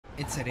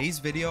In today's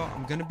video,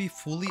 I'm going to be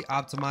fully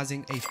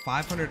optimizing a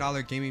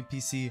 $500 gaming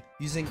PC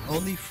using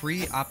only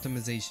free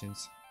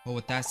optimizations. But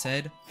with that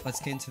said,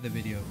 let's get into the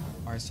video.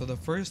 Alright, so the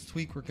first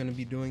tweak we're going to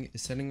be doing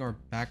is setting our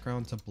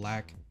background to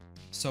black.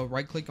 So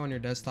right click on your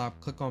desktop,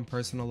 click on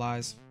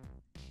personalize,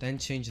 then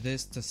change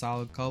this to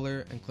solid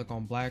color and click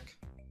on black.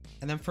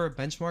 And then for a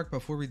benchmark,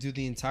 before we do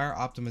the entire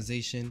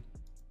optimization,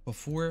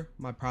 before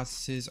my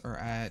processes are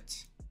at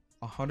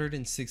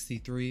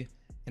 163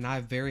 and I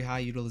have very high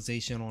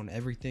utilization on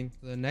everything.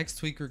 The next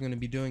tweak we're going to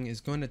be doing is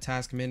going to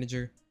task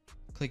manager,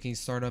 clicking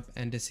startup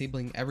and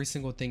disabling every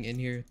single thing in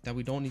here that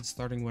we don't need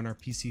starting when our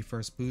PC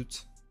first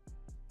boots.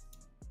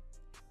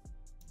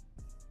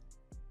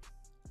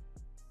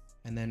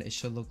 And then it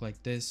should look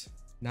like this.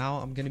 Now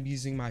I'm going to be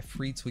using my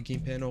free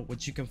tweaking panel,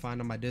 which you can find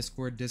on my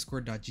Discord,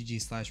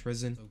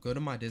 discord.gg/Risxn. So go to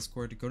my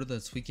Discord, go to the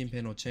tweaking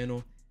panel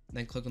channel, and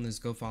then click on this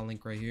go file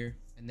link right here.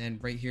 And then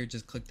right here,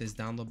 just click this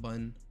download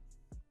button.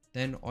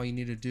 Then all you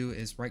need to do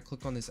is right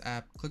click on this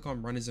app, click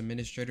on run as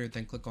administrator,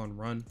 then click on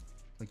run,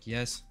 click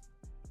yes.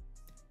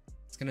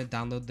 It's going to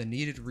download the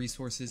needed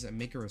resources and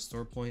make a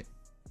restore point.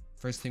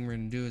 First thing we're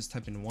going to do is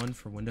type in 1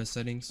 for Windows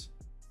settings.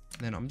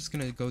 And then I'm just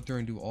going to go through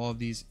and do all of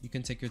these. You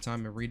can take your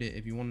time and read it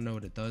if you want to know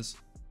what it does.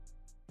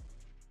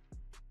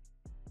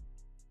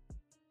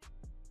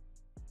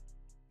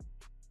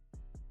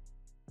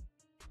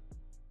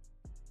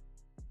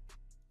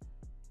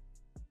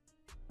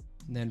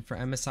 And then for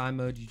MSI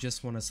mode, you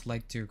just want to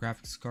select your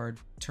graphics card,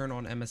 turn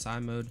on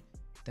MSI mode,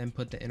 then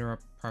put the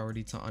interrupt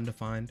priority to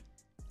undefined,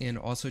 and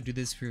also do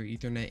this for your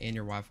Ethernet and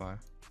your Wi-Fi.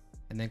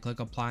 And then click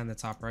apply in the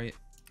top right.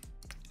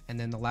 And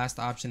then the last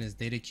option is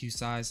data queue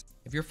size.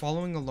 If you're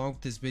following along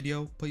with this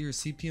video, put your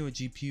CPU and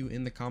GPU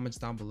in the comments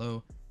down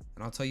below,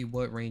 and I'll tell you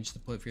what range to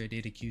put for your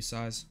data queue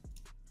size.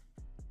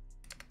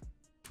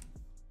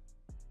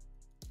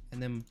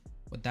 And then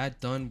with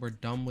that done, we're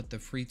done with the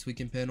free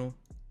tweaking panel.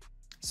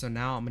 So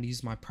now I'm going to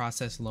use my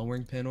process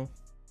lowering panel.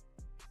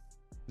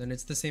 Then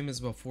it's the same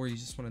as before. You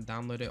just want to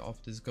download it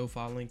off this go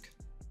file link.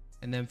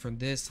 And then from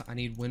this, I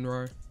need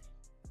WinRAR.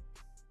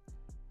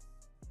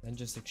 Then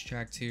just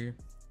extract here.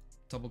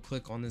 Double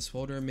click on this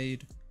folder I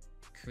made.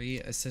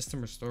 Create a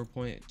system restore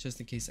point just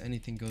in case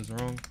anything goes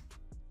wrong.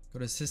 Go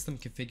to system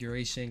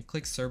configuration,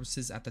 click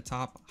services at the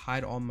top,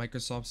 hide all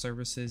Microsoft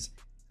services,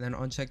 and then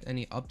uncheck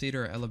any update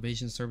or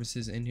elevation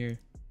services in here.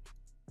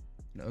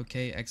 And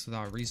OK, X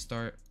without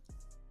restart.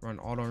 Run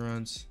auto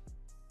runs,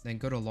 then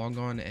go to log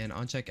on and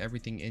uncheck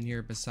everything in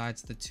here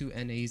besides the 2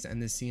 NAs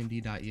and the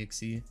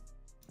cmd.exe.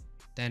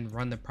 Then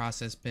run the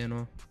process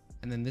panel,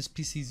 and then this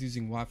PC is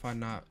using Wi-Fi,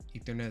 not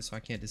Ethernet, so I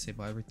can't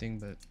disable everything,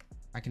 but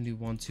I can do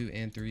 1, 2,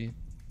 and 3.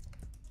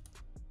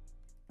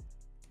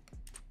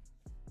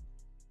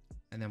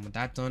 And then with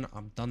that done,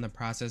 I'm done the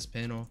process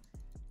panel.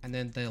 And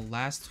then the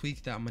last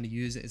tweak that I'm going to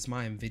use is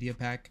my NVIDIA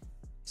pack.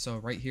 So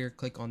right here,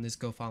 click on this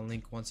go file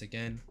link once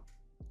again,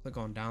 click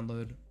on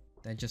download.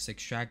 Then just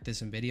extract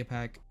this NVIDIA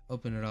pack,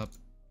 open it up,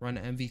 run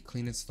mv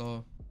clean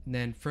install. And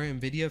then for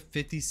NVIDIA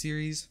 50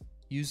 series,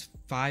 use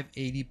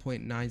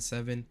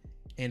 580.97,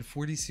 and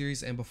 40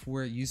 series and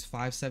before, use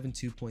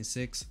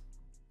 572.6.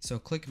 So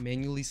click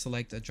manually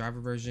select a driver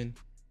version,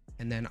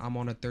 and then I'm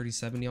on a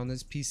 3070 on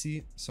this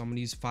PC, so I'm going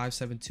to use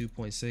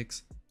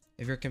 572.6.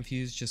 If you're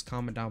confused, just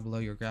comment down below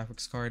your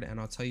graphics card and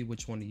I'll tell you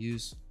which one to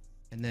use.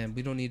 And then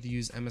we don't need to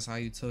use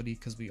MSI utility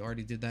because we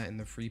already did that in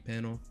the free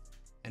panel.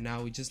 And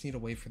now we just need to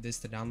wait for this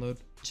to download.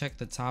 Check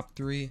the top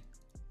 3,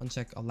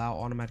 uncheck allow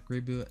automatic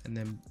reboot, and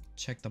then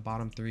check the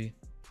bottom 3.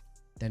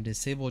 Then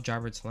disable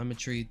driver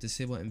telemetry,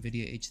 disable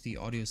NVIDIA HD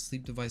audio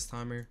sleep device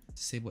timer,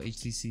 disable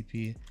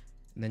HDCP,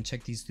 and then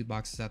check these 2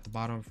 boxes at the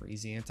bottom for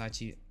easy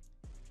anti-cheat.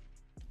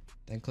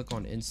 Then click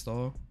on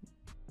install.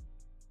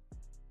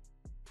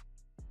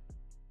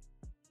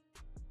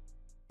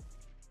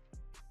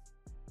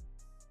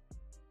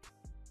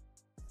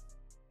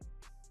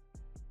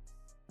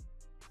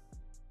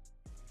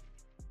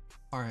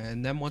 Alright,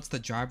 and then once the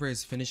driver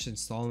is finished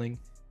installing,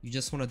 you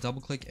just want to double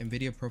click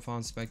NVIDIA Profile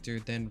Inspector,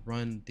 then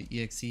run the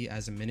exe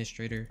as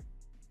administrator.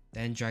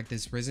 Then drag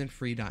this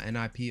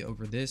risxn-free.nip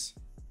over this.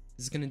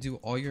 This is going to do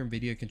all your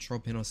NVIDIA control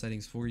panel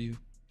settings for you.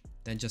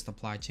 Then just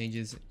apply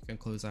changes, you can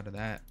close out of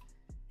that.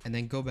 And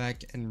then go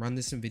back and run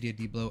this NVIDIA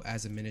debloat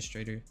as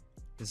administrator.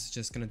 This is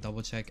just going to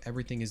double check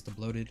everything is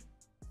debloated.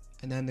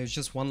 And then there's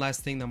just one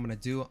last thing that I'm going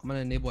to do. I'm going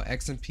to enable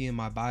XMP in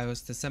my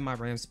BIOS to set my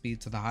RAM speed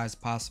to the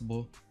highest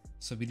possible.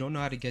 So if you don't know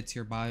how to get to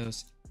your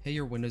BIOS, hit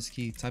your Windows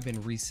key, type in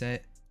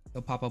reset.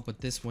 It'll pop up with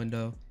this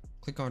window.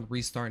 Click on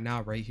restart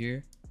now right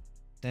here.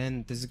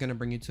 Then this is going to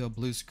bring you to a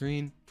blue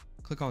screen.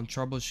 Click on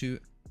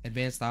troubleshoot,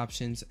 advanced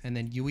options, and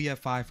then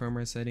UEFI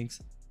firmware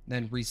settings,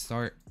 then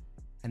restart.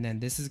 And then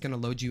this is going to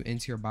load you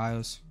into your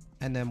BIOS.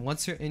 And then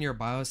once you're in your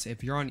BIOS,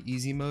 if you're on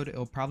easy mode,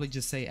 it'll probably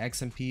just say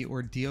XMP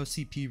or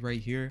DOCP right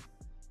here.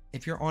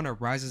 If you're on a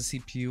Ryzen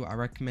CPU, I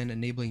recommend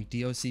enabling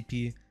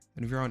DOCP.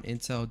 And if you're on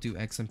Intel, do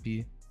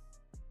XMP.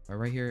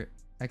 Right here,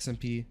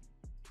 XMP,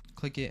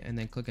 click it and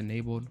then click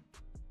enabled.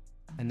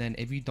 And then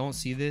if you don't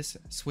see this,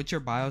 switch your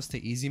BIOS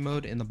to easy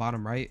mode in the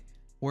bottom right,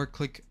 or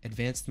click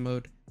advanced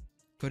mode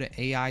go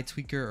to AI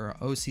tweaker or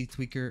OC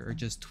tweaker or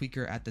just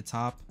tweaker at the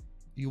top.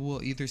 You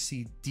will either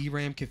see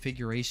DRAM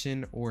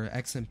configuration or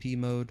XMP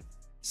mode,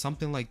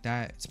 something like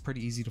that. It's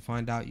pretty easy to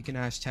find out. You can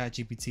ask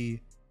ChatGPT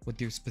with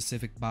your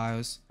specific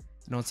BIOS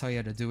and I'll tell you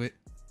how to do it.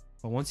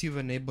 But once you've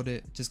enabled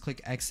it, just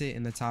click exit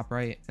in the top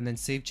right and then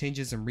save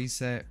changes and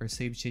reset or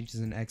save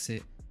changes and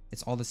exit.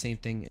 It's all the same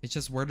thing. It's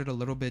just worded a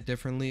little bit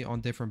differently on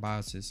different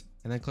BIOSes,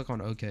 and then click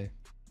on OK.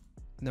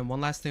 And then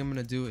one last thing I'm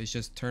going to do is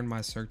just turn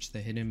my search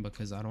to hidden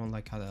because I don't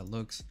like how that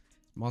looks.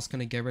 I'm also going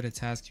to get rid of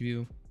task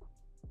view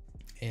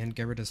and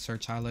get rid of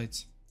search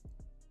highlights.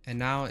 And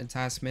now in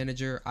task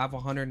manager, I have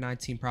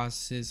 119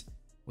 processes,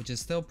 which is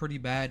still pretty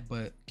bad,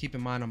 but keep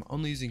in mind I'm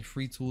only using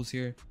free tools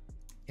here.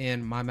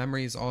 And my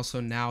memory is also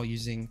now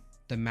using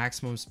the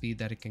maximum speed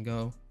that it can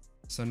go.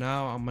 So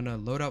now I'm gonna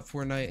load up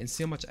Fortnite and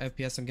see how much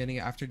FPS I'm getting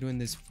after doing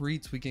this free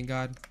tweaking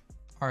guide.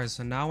 Alright,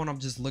 so now when I'm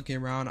just looking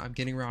around, I'm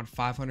getting around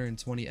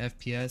 520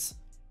 FPS.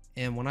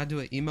 And when I do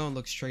an email and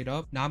look straight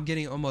up, now I'm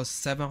getting almost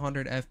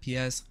 700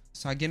 FPS.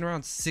 So I get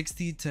around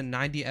 60 to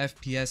 90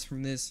 FPS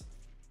from this.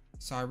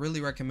 So I really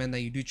recommend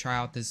that you do try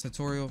out this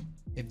tutorial.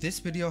 If this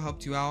video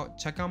helped you out,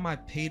 check out my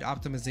paid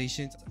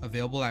optimizations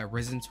available at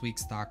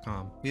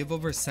risxntweaks.com. We have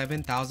over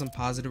 7,000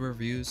 positive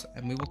reviews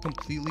and we will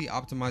completely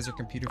optimize your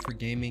computer for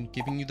gaming,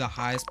 giving you the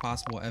highest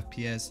possible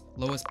FPS,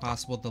 lowest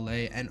possible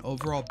delay, and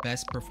overall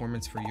best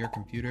performance for your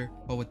computer.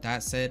 But with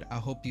that said, I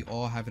hope you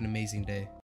all have an amazing day.